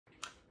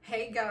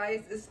Hey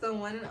guys, it's the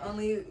one and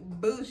only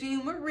Bougie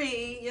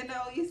Marie. You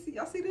know,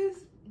 y'all see this?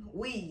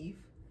 Weave.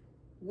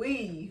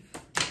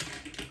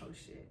 Oh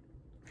shit.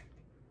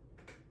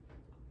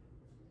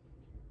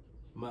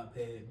 My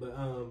bad. But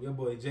your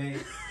boy Jay,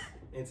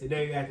 and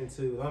today we're acting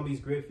to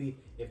LongBeachGriffy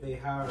if they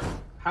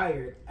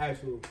hired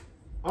actual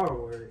R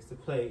words to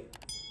play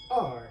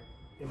R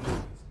in movies.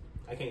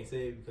 I can't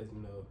say it because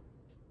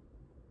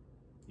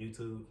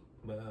YouTube.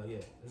 But yeah,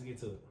 let's get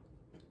to it.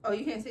 Oh,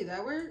 you can't say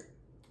that word?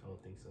 I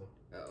don't think so.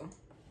 Oh.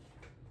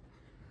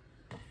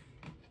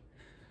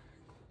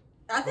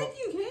 I think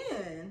you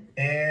can.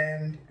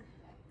 And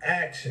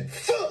action.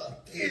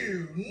 Fuck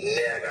you,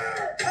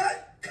 nigger!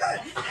 Cut!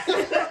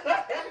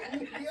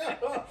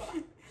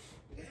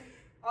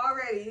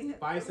 Already.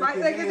 5 Right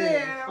seconds seconds in.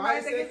 in. 5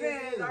 Right seconds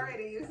seconds in. in.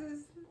 Already. This is...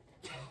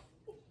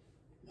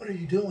 What are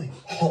you doing?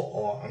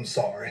 Oh, I'm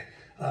sorry.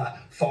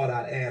 Thought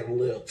I'd add a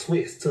little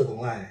twist to the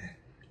line.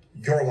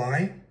 Your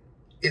line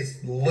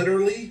is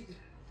literally,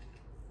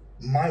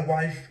 my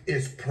wife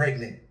is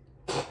pregnant.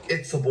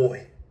 It's a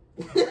boy.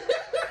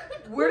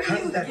 Where do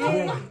you get that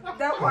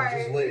I'm part?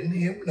 just letting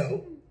him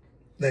know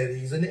that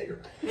he's a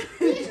nigger.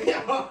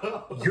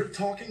 You're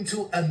talking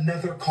to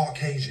another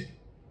Caucasian.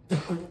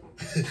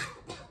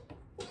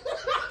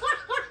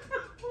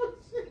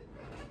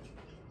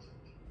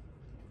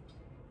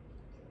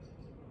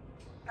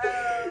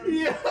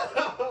 Yeah.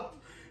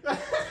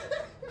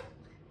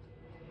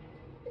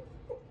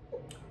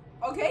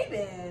 Okay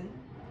then.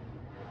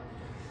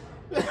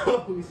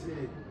 Oh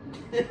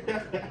shit.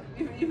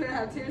 You gonna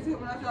have tears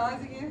coming out your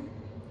eyes again?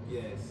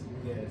 Yes.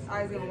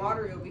 Eyes gonna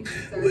water it'll be.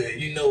 Well,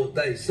 you know what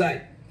they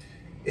say.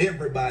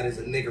 Everybody's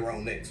a nigger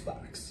on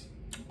Xbox.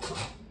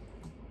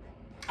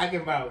 I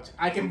can vouch.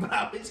 Really? I can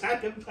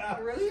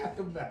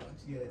vouch,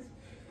 yes.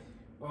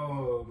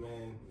 Oh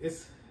man. Yes,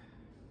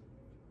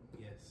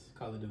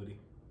 Call of Duty.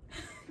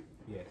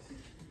 Yes.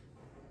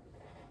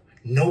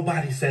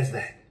 Nobody says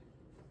that.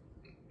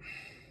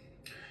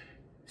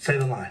 Say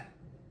the line.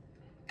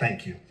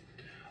 Thank you.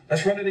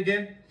 Let's run it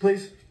again,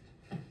 please.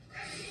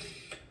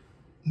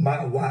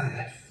 My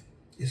wife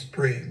is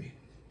pregnant,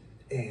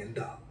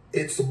 and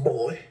it's a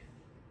boy.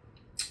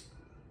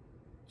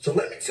 So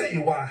let me tell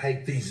you why I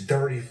hate these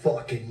dirty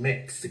fucking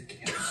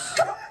Mexicans.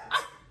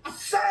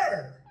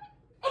 Sir!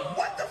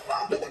 What the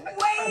fuck?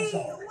 I'm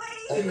sorry.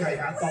 Okay,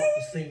 I thought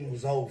the scene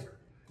was over.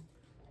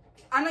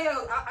 I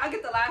know I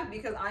get to laugh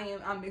because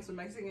I'm mixed with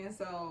Mexican,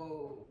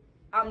 so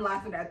I'm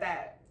laughing at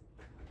that.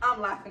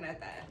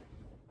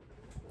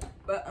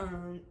 But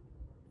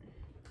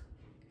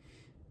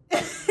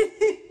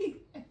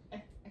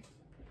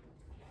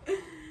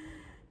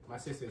My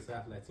sister is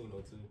half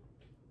Latino too.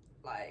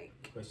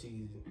 like, But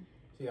she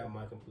got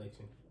my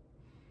complexion.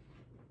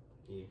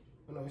 Yeah.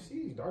 Oh no,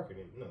 she's darker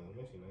than no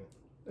she not.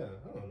 No,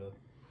 I don't know.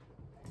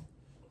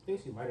 I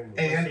think she might have.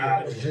 And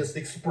I was just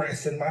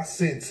expressing my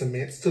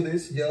sentiments to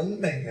this young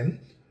man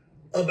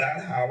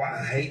about how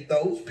I hate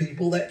those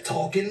people that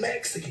talk in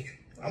Mexican.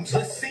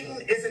 The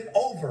scene isn't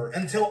over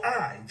until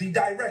I, the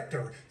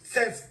director,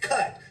 says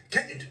cut.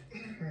 Can you?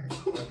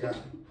 Oh God.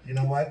 You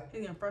know what?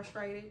 he's getting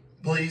frustrated.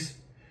 Please,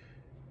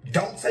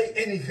 don't say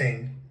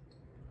anything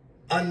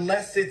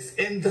unless it's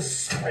in the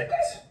script.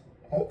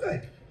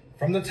 Okay.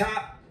 From the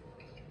top,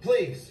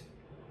 please.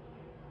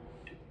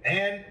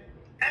 And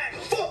act.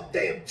 Fuck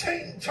damn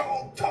chain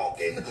chong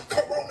talking,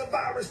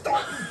 coronavirus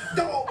starting,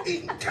 dog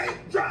eating,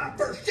 can't drive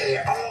for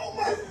shit. Oh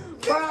my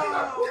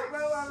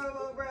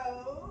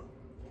Bro.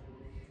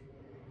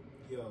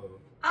 Yo.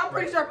 I'm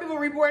pretty sure people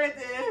reported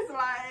this.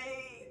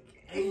 Like,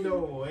 Ain't no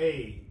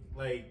way.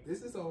 Like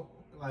this is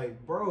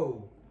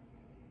bro.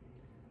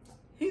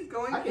 he's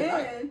going I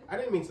in.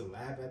 didn't mean to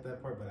laugh at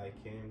that part, but I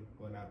can.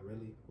 Well, not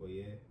really. Well,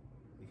 yeah.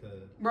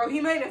 Because Bro,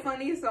 he made it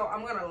funny, so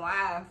I'm gonna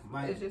laugh.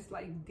 My- It's just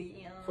like,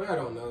 damn. for y'all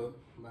don't know,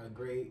 my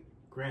great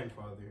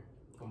grandfather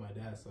on my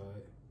dad's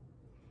side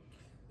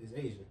is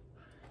Asian.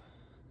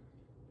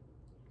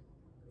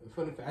 And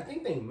funny fact, I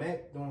think they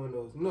met during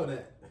those. You know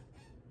that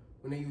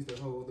when they used to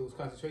hold those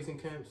concentration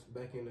camps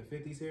back in the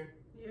 50s here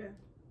Yeah.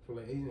 for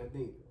like Asian. I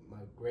think my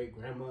great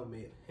grandma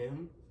met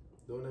him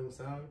during them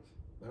times.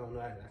 But I don't know.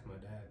 That's my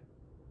dad.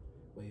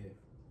 But yeah,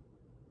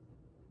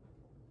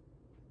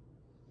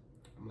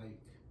 I'm like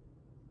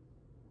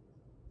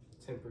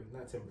 10%,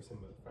 not 10%,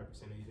 but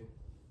 5% Asian.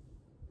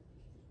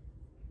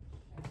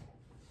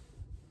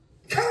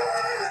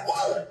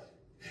 What?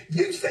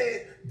 You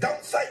said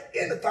don't say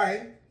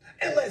anything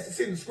unless it's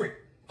in the script.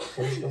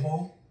 First of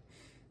all,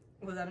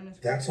 Was that in his?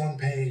 that's on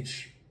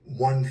page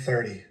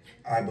 130,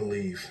 I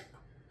believe.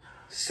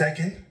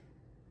 Second,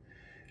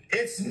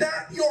 it's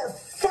not your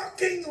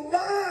fucking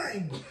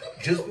line.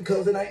 Just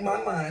because it ain't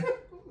my line,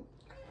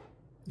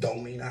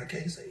 don't mean I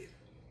can't say it.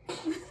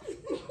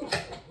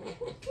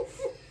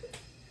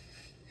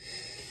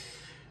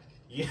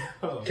 Yeah.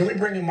 Can we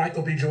bring in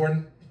Michael B.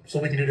 Jordan so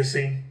we can do this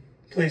scene?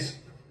 Please.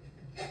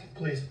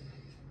 Please.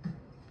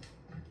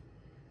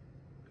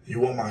 You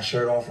want my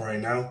shirt off right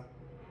now?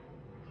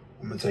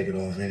 I'm gonna take it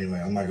off anyway.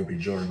 I'm Michael B.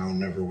 Jordan. I don't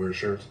never wear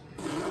shirts.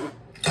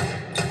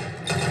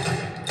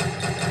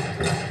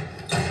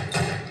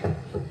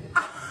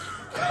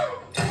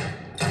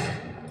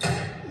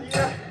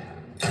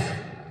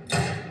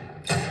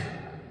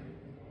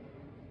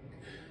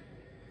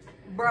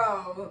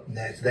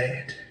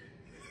 that.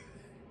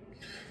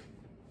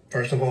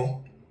 First of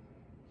all,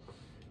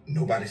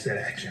 nobody said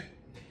action.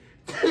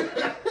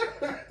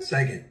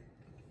 Second,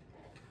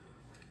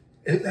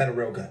 is that a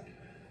real gun?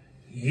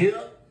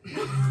 Yep,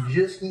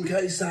 just in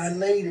case I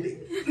needed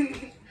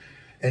it.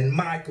 And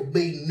Michael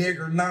B.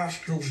 Nigger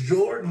Nostrils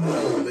Jordan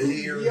over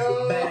here is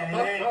a bad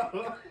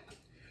actor.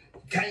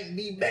 Can't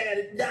be bad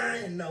at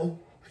dying, though.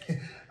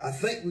 I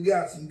think we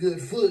got some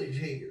good footage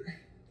here.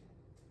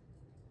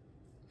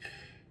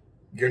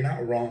 You're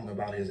not wrong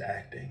about his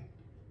acting,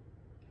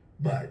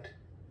 but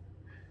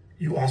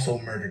you also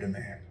murdered a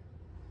man.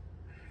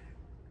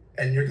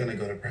 And you're gonna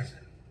go to prison.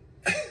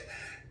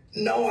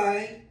 No,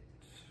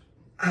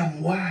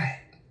 I'm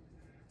white.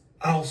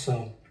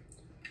 Also,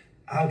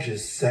 I'll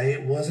just say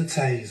it was a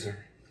taser.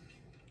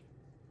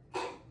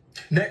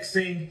 Next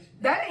scene.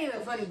 That ain't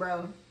even funny,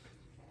 bro.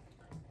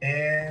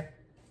 And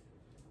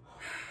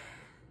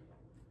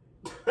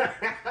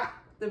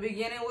the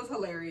beginning was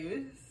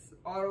hilarious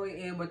all the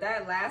way in, but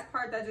that last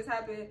part that just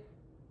happened,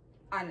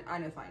 I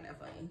didn't find that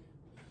funny.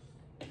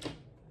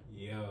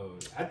 Yo,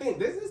 I think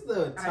this is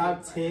the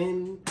top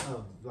 10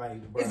 of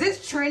like. Bro, is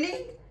this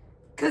trending?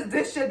 Cause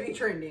this should be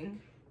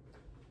trending.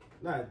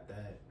 Not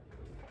that,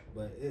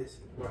 but it's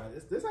bro.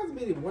 This has to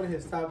be one of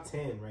his top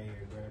 10 right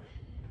here, bro.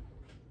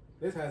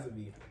 This has to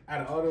be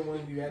out of all the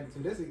ones we reacted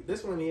to.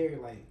 This one here,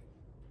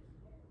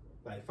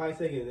 like 5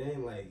 seconds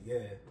in, like yeah,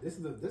 this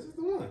is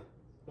the one.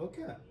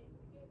 Okay.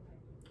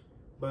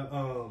 But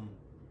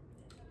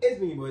it's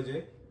me, boy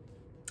Jay,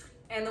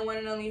 and the one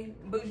and only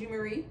Bougie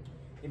Marie.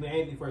 If you have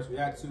anything for us to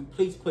react to,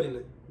 please put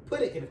it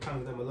in the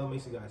comments down below.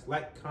 Make sure you guys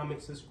like,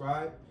 comment,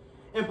 subscribe,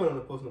 and put on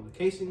the post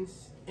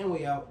notifications. And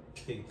we out.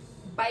 Peace.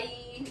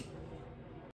 Bye.